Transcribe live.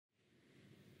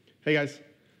Hey guys,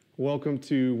 welcome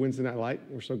to Wednesday Night Light.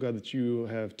 We're so glad that you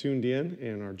have tuned in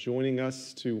and are joining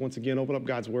us to once again open up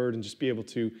God's Word and just be able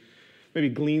to maybe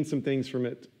glean some things from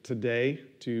it today,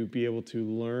 to be able to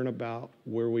learn about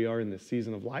where we are in this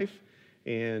season of life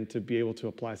and to be able to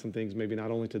apply some things maybe not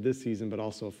only to this season but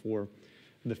also for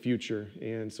the future.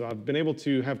 And so I've been able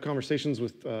to have conversations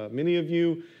with many of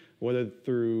you, whether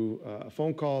through a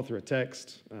phone call, through a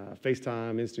text,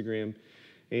 FaceTime, Instagram.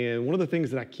 And one of the things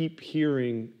that I keep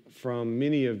hearing from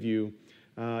many of you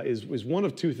is one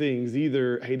of two things.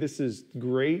 Either, hey, this is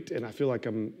great and I feel like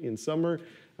I'm in summer,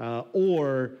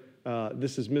 or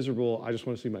this is miserable, I just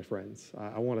want to see my friends.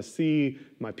 I want to see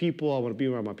my people, I want to be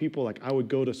around my people. Like I would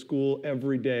go to school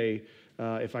every day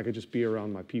if I could just be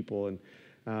around my people. And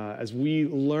as we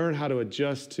learn how to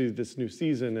adjust to this new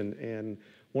season, and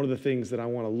one of the things that I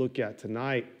want to look at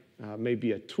tonight may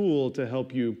be a tool to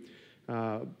help you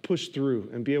push through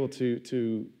and be able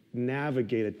to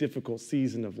navigate a difficult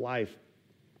season of life,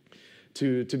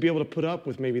 to be able to put up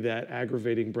with maybe that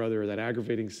aggravating brother or that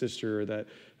aggravating sister or that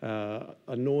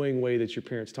annoying way that your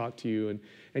parents talk to you,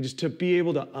 and just to be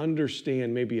able to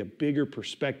understand maybe a bigger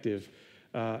perspective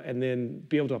and then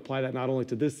be able to apply that not only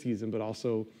to this season but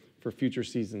also for future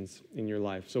seasons in your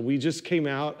life. So we just came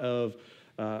out of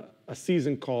a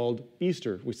season called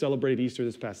Easter. We celebrated Easter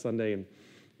this past Sunday,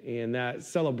 and that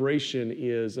celebration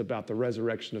is about the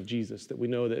resurrection of Jesus, that we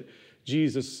know that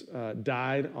Jesus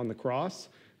died on the cross,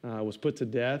 was put to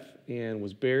death, and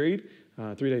was buried.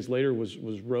 3 days later was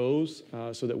rose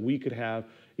so that we could have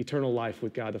eternal life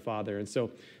with God the Father. And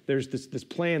so there's this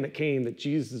plan that came that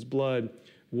Jesus' blood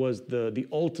was the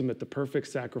ultimate, the perfect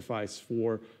sacrifice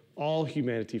for all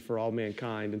humanity, for all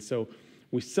mankind. And so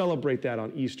we celebrate that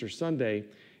on Easter Sunday.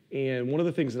 And one of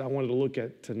the things that I wanted to look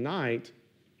at tonight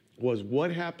was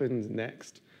what happens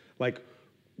next. Like,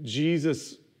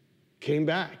 Jesus came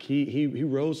back. He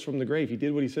rose from the grave. He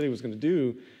did what he said he was going to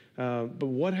do. But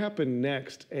what happened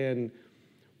next? And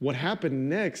what happened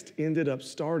next ended up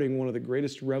starting one of the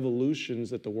greatest revolutions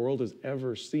that the world has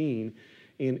ever seen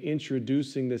in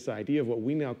introducing this idea of what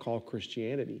we now call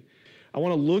Christianity. I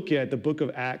want to look at the book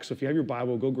of Acts. So if you have your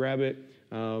Bible, go grab it.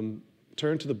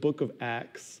 Turn to the book of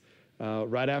Acts.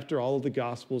 Right after all of the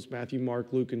Gospels, Matthew, Mark,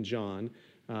 Luke, and John,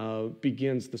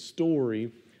 begins the story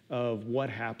of what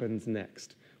happens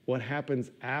next, what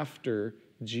happens after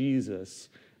Jesus.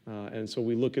 And so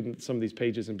we look at some of these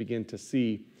pages and begin to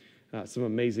see some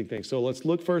amazing things. So let's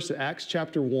look first at Acts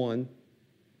chapter 1,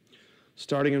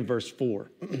 starting in verse 4.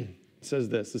 It says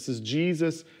this. This is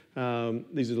Jesus.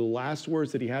 These are the last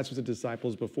words that he has with the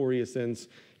disciples before he ascends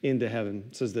into heaven.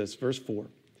 It says this, verse 4.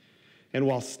 And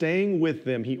while staying with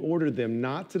them, he ordered them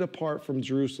not to depart from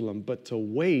Jerusalem, but to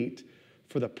wait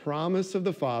for the promise of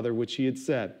the Father, which he had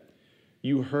said,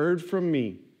 "You heard from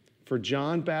me, for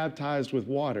John baptized with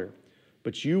water,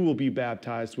 but you will be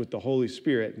baptized with the Holy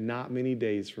Spirit not many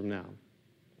days from now."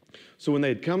 So when they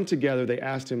had come together, they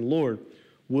asked him, "Lord,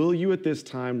 will you at this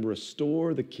time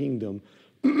restore the kingdom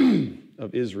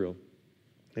of Israel?"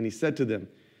 And he said to them,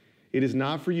 "It is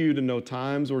not for you to know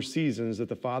times or seasons that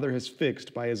the Father has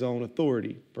fixed by his own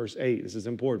authority." Verse 8, this is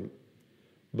important.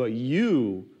 "But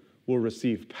you will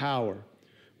receive power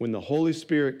when the Holy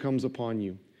Spirit comes upon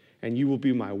you, and you will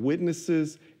be my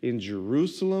witnesses in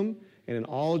Jerusalem and in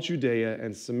all Judea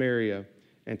and Samaria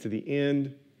and to the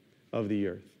end of the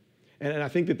earth." And I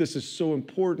think that this is so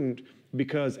important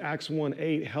because Acts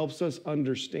 1:8 helps us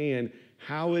understand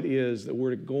how it is that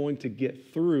we're going to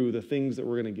get through the things that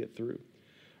we're going to get through,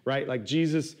 right? Like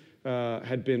Jesus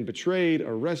had been betrayed,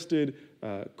 arrested,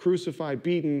 crucified,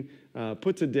 beaten,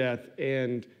 put to death,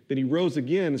 and then he rose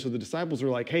again. So the disciples are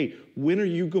like, "Hey, when are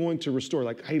you going to restore?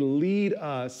 Like, hey, lead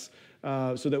us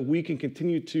so that we can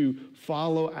continue to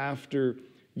follow after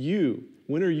you.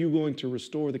 When are you going to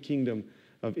restore the kingdom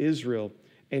of Israel?"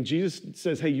 And Jesus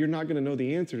says, hey, you're not going to know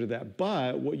the answer to that,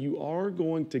 but what you are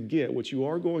going to get, what you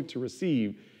are going to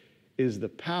receive is the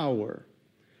power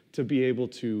to be able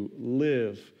to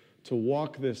live, to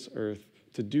walk this earth,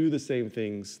 to do the same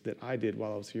things that I did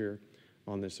while I was here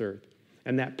on this earth.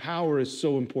 And that power is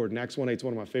so important. Acts 1:8 is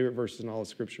one of my favorite verses in all of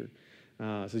Scripture.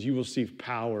 It says you will receive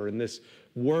power. And this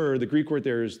word, the Greek word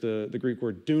there is the Greek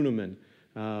word dunamin.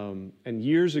 And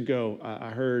years ago, I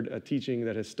heard a teaching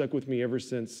that has stuck with me ever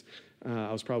since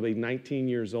I was probably 19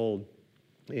 years old.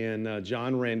 And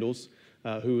John Randalls,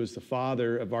 who is the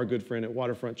father of our good friend at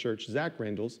Waterfront Church, Zach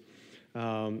Randalls,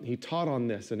 he taught on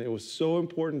this, and it was so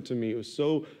important to me. It was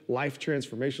so life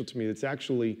transformational to me. It's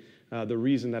actually the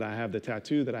reason that I have the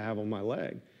tattoo that I have on my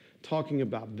leg, talking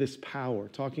about this power,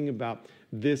 talking about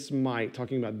this might,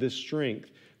 talking about this strength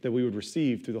that we would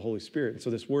receive through the Holy Spirit. And so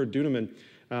this word dunamin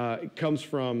It comes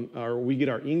from, or we get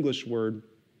our English word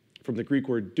from the Greek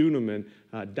word dunamin,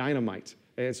 dynamite.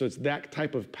 And so it's that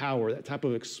type of power, that type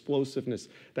of explosiveness,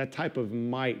 that type of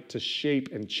might to shape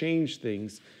and change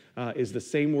things is the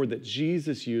same word that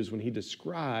Jesus used when he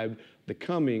described the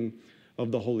coming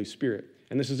of the Holy Spirit.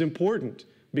 And this is important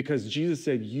because Jesus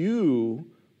said, you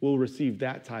will receive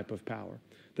that type of power,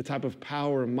 the type of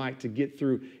power and might to get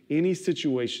through any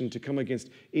situation, to come against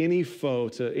any foe,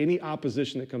 to any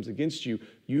opposition that comes against you.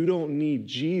 You don't need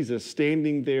Jesus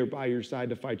standing there by your side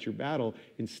to fight your battle.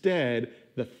 Instead,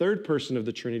 the third person of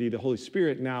the Trinity, the Holy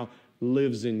Spirit, now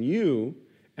lives in you,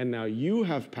 and now you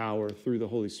have power through the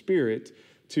Holy Spirit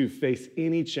to face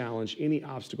any challenge, any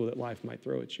obstacle that life might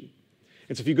throw at you.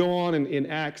 And so if you go on in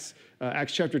Acts,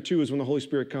 Acts chapter 2 is when the Holy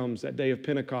Spirit comes, that day of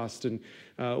Pentecost. And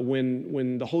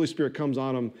when the Holy Spirit comes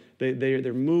on them,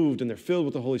 they're moved and they're filled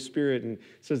with the Holy Spirit. And it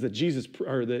says that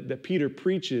that Peter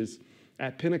preaches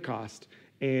at Pentecost.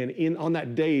 And on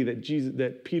that day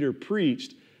that Peter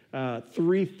preached,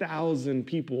 3,000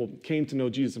 people came to know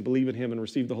Jesus and believe in him and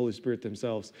receive the Holy Spirit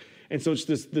themselves. And so it's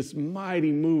this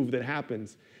mighty move that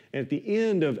happens. And at the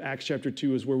end of Acts chapter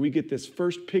 2 is where we get this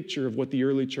first picture of what the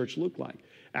early church looked like.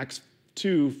 Acts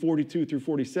 2, 42 through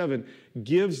 47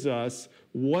 gives us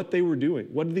what they were doing.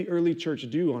 What did the early church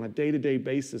do on a day-to-day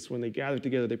basis when they gathered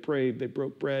together? They prayed, they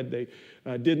broke bread, they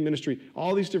did ministry.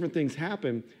 All these different things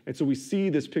happen. And so we see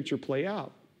this picture play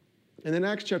out. And then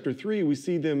Acts chapter 3, we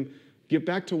see them get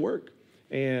back to work.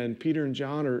 And Peter and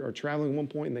John are traveling at one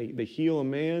point, and they heal a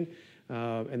man.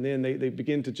 And then they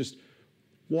begin to just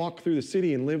walk through the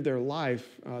city and live their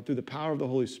life through the power of the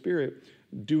Holy Spirit,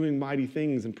 doing mighty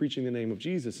things and preaching the name of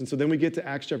Jesus. And so then we get to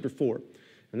Acts chapter 4.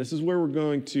 And this is where we're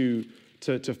going to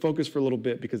focus for a little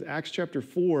bit, because Acts chapter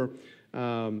 4,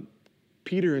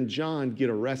 Peter and John get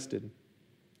arrested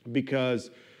because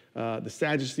the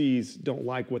Sadducees don't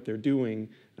like what they're doing.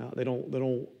 They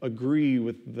don't agree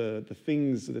with the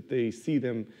things that they see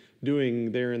them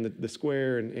doing there in the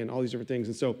square and all these different things.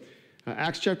 And so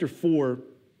Acts chapter 4,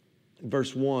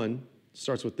 verse 1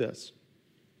 starts with this.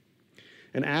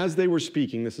 And as they were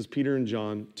speaking, this is Peter and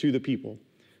John, to the people,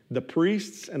 the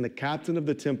priests and the captain of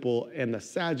the temple and the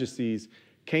Sadducees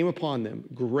came upon them,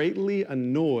 greatly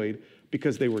annoyed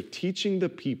because they were teaching the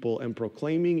people and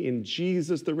proclaiming in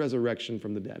Jesus the resurrection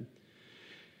from the dead.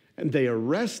 And they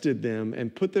arrested them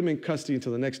and put them in custody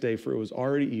until the next day, for it was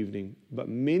already evening. But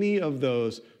many of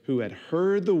those who had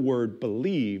heard the word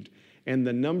believed, and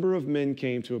the number of men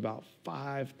came to about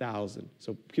 5,000.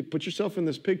 So put yourself in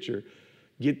this picture.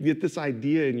 Get this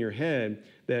idea in your head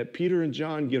that Peter and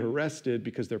John get arrested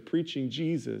because they're preaching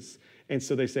Jesus. And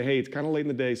so they say, hey, it's kind of late in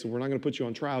the day, so we're not going to put you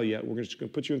on trial yet. We're just going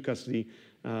to put you in custody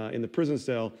in the prison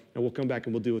cell, and we'll come back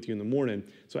and we'll deal with you in the morning.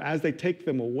 So as they take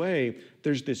them away,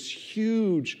 there's this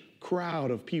huge crowd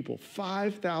of people,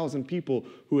 5,000 people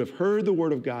who have heard the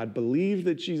word of God, believed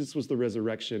that Jesus was the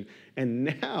resurrection,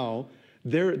 and now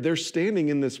they're standing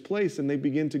in this place, and they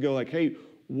begin to go like, hey,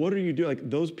 what are you doing? Like,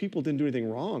 those people didn't do anything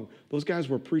wrong. Those guys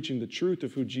were preaching the truth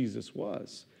of who Jesus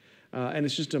was. And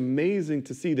it's just amazing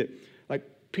to see that, like,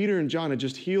 Peter and John had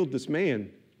just healed this man,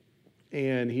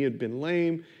 and he had been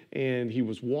lame, and he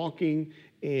was walking,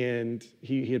 and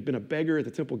he had been a beggar at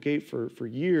the temple gate for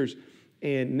years.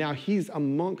 And now he's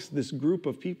amongst this group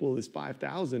of people, this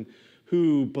 5,000,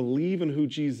 who believe in who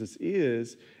Jesus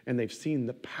is, and they've seen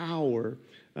the power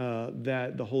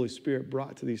that the Holy Spirit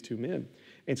brought to these two men.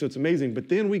 And so it's amazing. But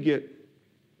then we get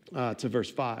to verse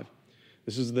 5.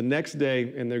 This is the next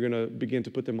day, and they're going to begin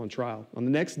to put them on trial. On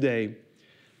the next day,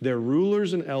 their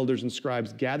rulers and elders and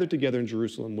scribes gathered together in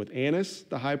Jerusalem with Annas,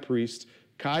 the high priest,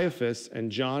 Caiaphas,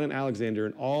 and John and Alexander,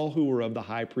 and all who were of the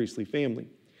high priestly family.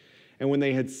 And when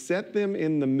they had set them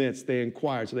in the midst, they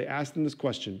inquired. So they asked them this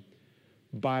question: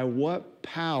 by what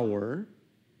power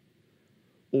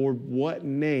or what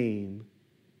name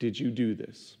did you do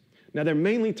this? Now, they're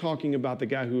mainly talking about the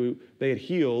guy who they had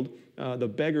healed, the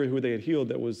beggar who they had healed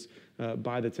that was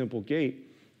by the temple gate.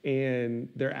 And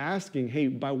they're asking, hey,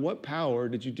 by what power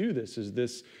did you do this? Is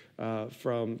this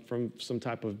from some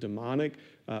type of demonic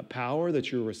power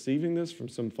that you're receiving this from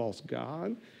some false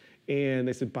god? And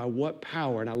they said, by what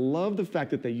power? And I love the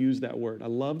fact that they use that word. I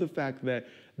love the fact that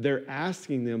they're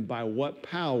asking them by what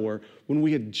power, when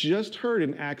we had just heard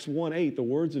in Acts 1:8, the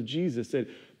words of Jesus said,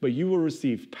 but you will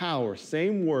receive power.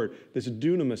 Same word, this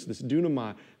dunamis, this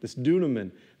dunamai, this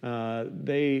dunamin.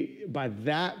 By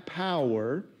that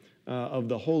power of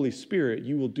the Holy Spirit,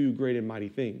 you will do great and mighty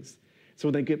things. So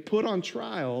when they get put on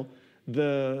trial,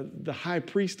 the high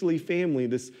priestly family,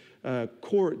 this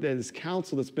court, this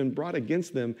council that's been brought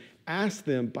against them, ask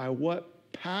them, by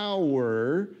what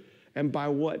power and by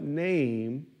what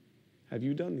name have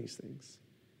you done these things?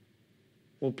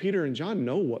 Well, Peter and John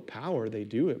know what power they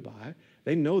do it by.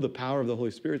 They know the power of the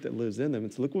Holy Spirit that lives in them.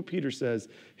 And so look what Peter says,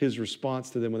 his response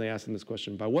to them when they ask him this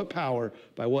question. By what power,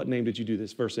 by what name did you do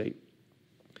this? Verse 8.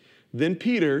 Then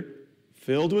Peter,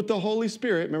 filled with the Holy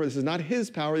Spirit, remember this is not his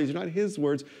power, these are not his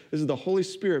words, this is the Holy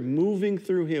Spirit moving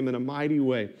through him in a mighty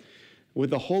way.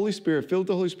 With the Holy Spirit, filled with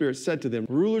the Holy Spirit, said to them,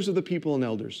 rulers of the people and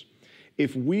elders,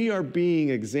 if we are being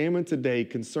examined today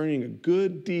concerning a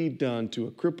good deed done to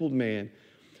a crippled man,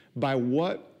 by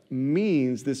what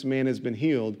means this man has been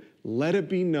healed, let it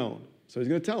be known. So he's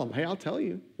going to tell them, hey, I'll tell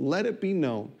you, let it be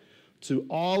known to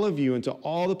all of you and to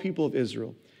all the people of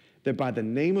Israel that by the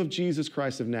name of Jesus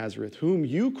Christ of Nazareth, whom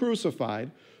you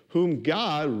crucified, whom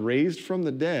God raised from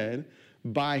the dead,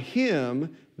 by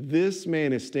him this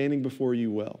man is standing before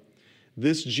you well.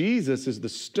 This Jesus is the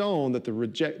stone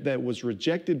that was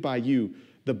rejected by you,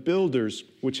 the builders,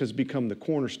 which has become the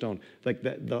cornerstone. Like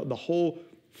the whole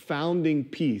founding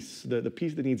piece, the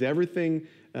piece that needs everything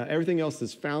else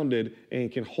is founded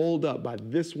and can hold up by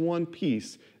this one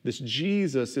piece. This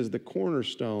Jesus is the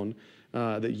cornerstone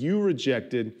that you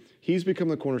rejected. He's become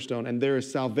the cornerstone, and there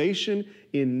is salvation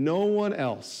in no one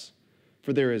else,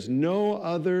 for there is no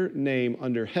other name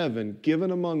under heaven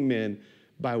given among men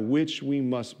by which we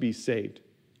must be saved.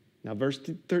 Now, verse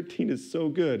 13 is so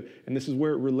good, and this is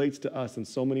where it relates to us in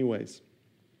so many ways.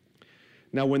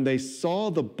 Now, when they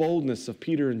saw the boldness of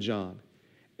Peter and John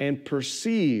and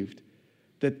perceived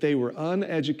that they were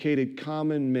uneducated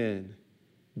common men,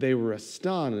 they were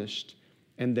astonished,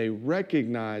 and they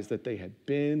recognized that they had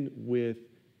been with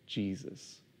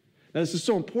Jesus. Now, this is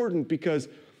so important because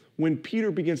when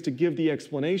Peter begins to give the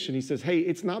explanation, he says, hey,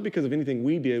 it's not because of anything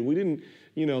we did. We didn't,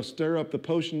 stir up the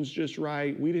potions just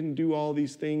right. We didn't do all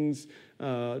these things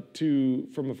from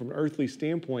an earthly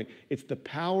standpoint. It's the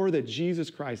power that Jesus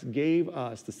Christ gave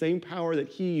us, the same power that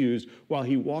he used while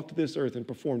he walked this earth and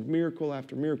performed miracle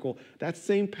after miracle. That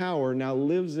same power now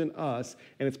lives in us,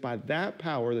 and it's by that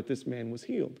power that this man was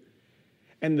healed.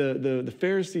 And the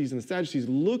Pharisees and the Sadducees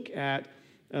look at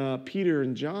Peter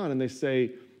and John, and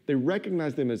they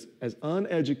recognize them as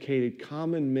uneducated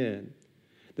common men,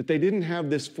 that they didn't have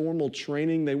this formal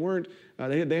training. They weren't.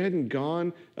 They hadn't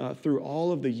gone through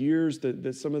all of the years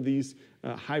that some of these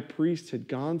high priests had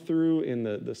gone through in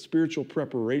the spiritual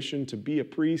preparation to be a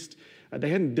priest. They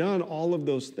hadn't done all of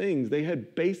those things. They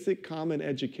had basic common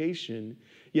education,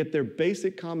 yet their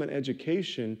basic common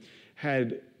education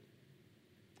had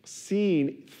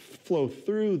seen flow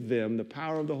through them the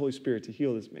power of the Holy Spirit to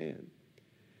heal this man.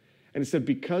 And it said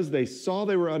because they saw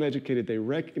they were uneducated, they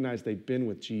recognized they'd been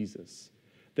with Jesus.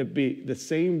 That the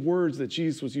same words that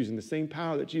Jesus was using, the same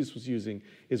power that Jesus was using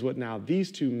is what now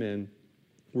these two men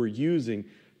were using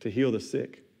to heal the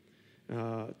sick,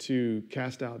 to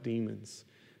cast out demons,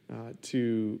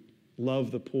 to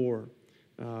love the poor,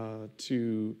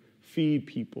 to feed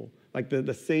people. Like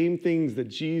the same things that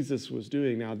Jesus was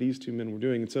doing, now these two men were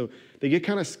doing. And so they get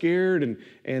kind of scared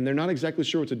and they're not exactly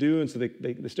sure what to do. And so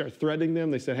they start threatening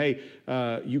them. They said,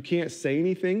 hey, you can't say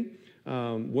anything.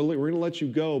 We're going to let you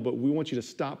go, but we want you to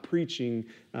stop preaching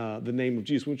the name of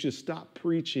Jesus. We want you to stop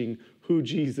preaching who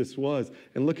Jesus was.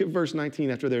 And look at verse 19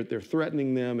 after they're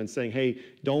threatening them and saying, hey,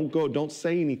 don't go, don't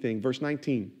say anything. Verse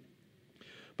 19.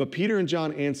 But Peter and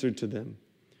John answered to them,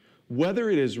 whether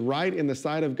it is right in the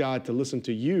sight of God to listen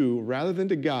to you rather than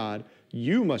to God,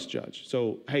 you must judge.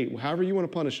 So, hey, however you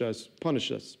want to punish us, punish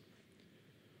us.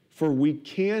 For we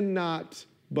cannot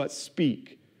but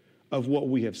speak of what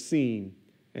we have seen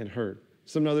and heard.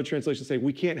 Some other translations say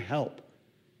we can't help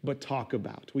but talk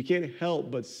about. We can't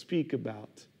help but speak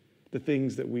about the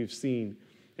things that we've seen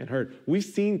and heard. We've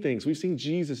seen things. We've seen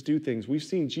Jesus do things. We've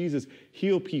seen Jesus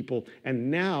heal people.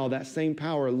 And now that same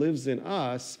power lives in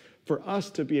us for us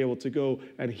to be able to go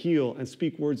and heal and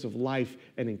speak words of life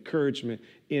and encouragement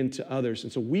into others.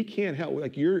 And so we can't help.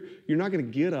 Like you're not going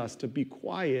to get us to be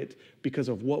quiet because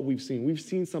of what we've seen. We've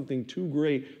seen something too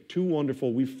great, too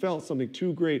wonderful. We've felt something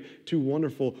too great, too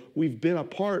wonderful. We've been a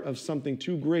part of something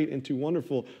too great and too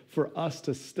wonderful for us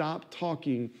to stop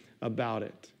talking about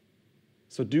it.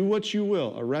 So do what you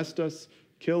will. Arrest us,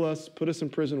 kill us, put us in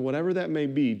prison, whatever that may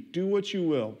be. Do what you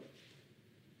will.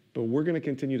 But we're going to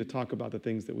continue to talk about the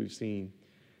things that we've seen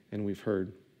and we've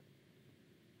heard.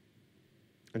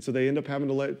 And so they end up having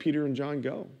to let Peter and John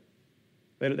go.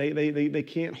 They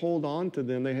can't hold on to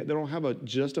them. They don't have a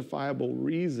justifiable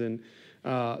reason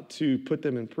to put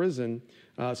them in prison.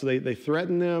 So they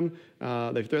threaten them.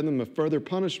 They threaten them with further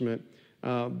punishment.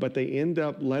 But they end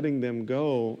up letting them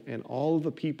go. And all of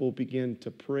the people begin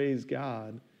to praise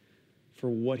God for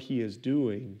what he is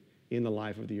doing in the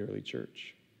life of the early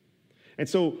church. And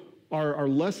so our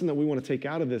lesson that we want to take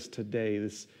out of this today,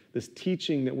 this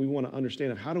teaching that we want to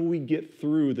understand of how do we get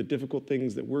through the difficult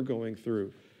things that we're going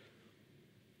through.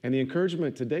 And the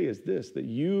encouragement today is this, that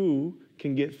you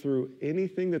can get through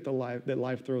anything that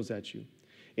life throws at you,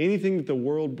 anything that the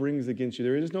world brings against you.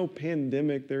 There is no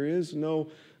pandemic, there is no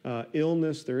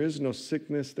illness, there is no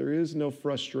sickness, there is no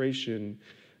frustration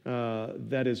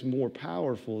that is more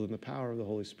powerful than the power of the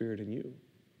Holy Spirit in you.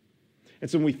 And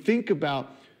so when we think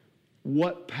about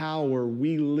what power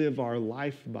we live our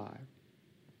life by,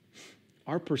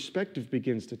 our perspective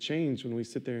begins to change when we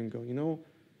sit there and go, you know,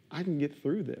 I can get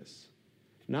through this.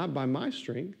 Not by my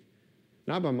strength,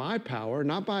 not by my power,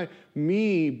 not by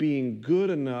me being good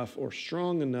enough or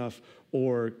strong enough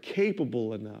or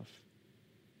capable enough,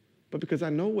 but because I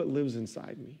know what lives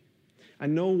inside me. I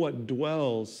know what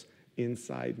dwells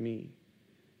inside me.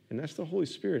 And that's the Holy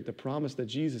Spirit, the promise that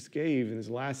Jesus gave in his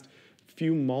last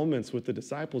few moments with the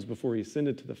disciples before he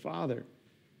ascended to the Father,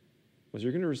 was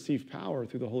you're going to receive power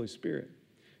through the Holy Spirit.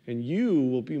 And you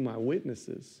will be my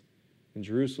witnesses in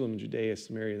Jerusalem, Judea,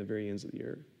 Samaria, and the very ends of the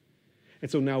earth. And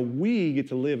so now we get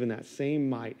to live in that same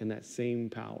might and that same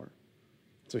power.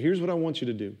 So here's what I want you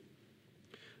to do.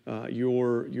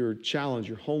 Your challenge,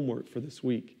 your homework for this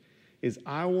week is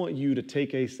I want you to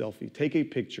take a selfie, take a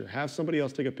picture, have somebody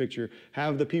else take a picture,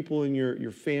 have the people in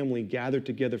your family gather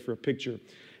together for a picture,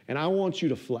 and I want you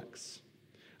to flex.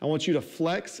 I want you to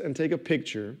flex and take a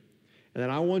picture, and then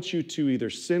I want you to either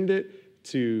send it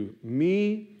to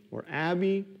me or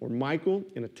Abby or Michael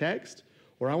in a text,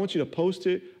 or I want you to post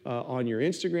it on your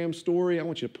Instagram story. I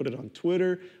want you to put it on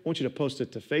Twitter. I want you to post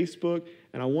it to Facebook,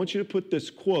 and I want you to put this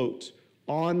quote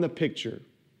on the picture,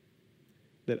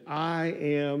 that I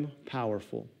am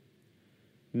powerful,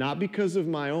 not because of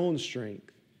my own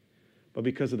strength, but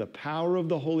because of the power of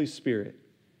the Holy Spirit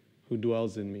who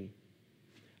dwells in me.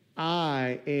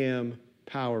 I am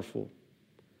powerful,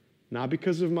 not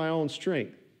because of my own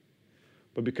strength,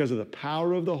 but because of the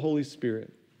power of the Holy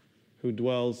Spirit who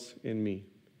dwells in me.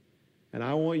 And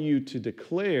I want you to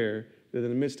declare that in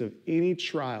the midst of any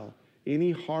trial,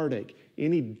 any heartache,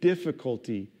 any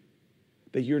difficulty,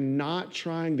 that you're not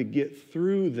trying to get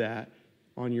through that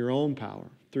on your own power,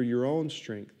 through your own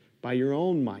strength, by your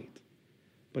own might.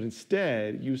 But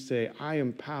instead, you say, I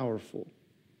am powerful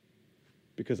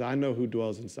because I know who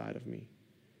dwells inside of me.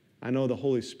 I know the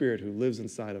Holy Spirit who lives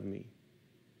inside of me.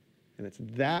 And it's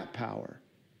that power,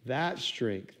 that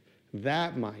strength,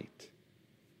 that might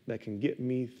that can get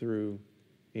me through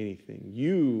anything.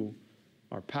 You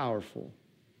are powerful.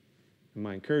 And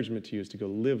my encouragement to you is to go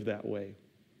live that way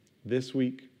this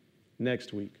week,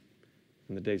 next week,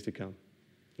 and the days to come.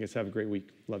 You guys have a great week.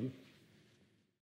 Love you.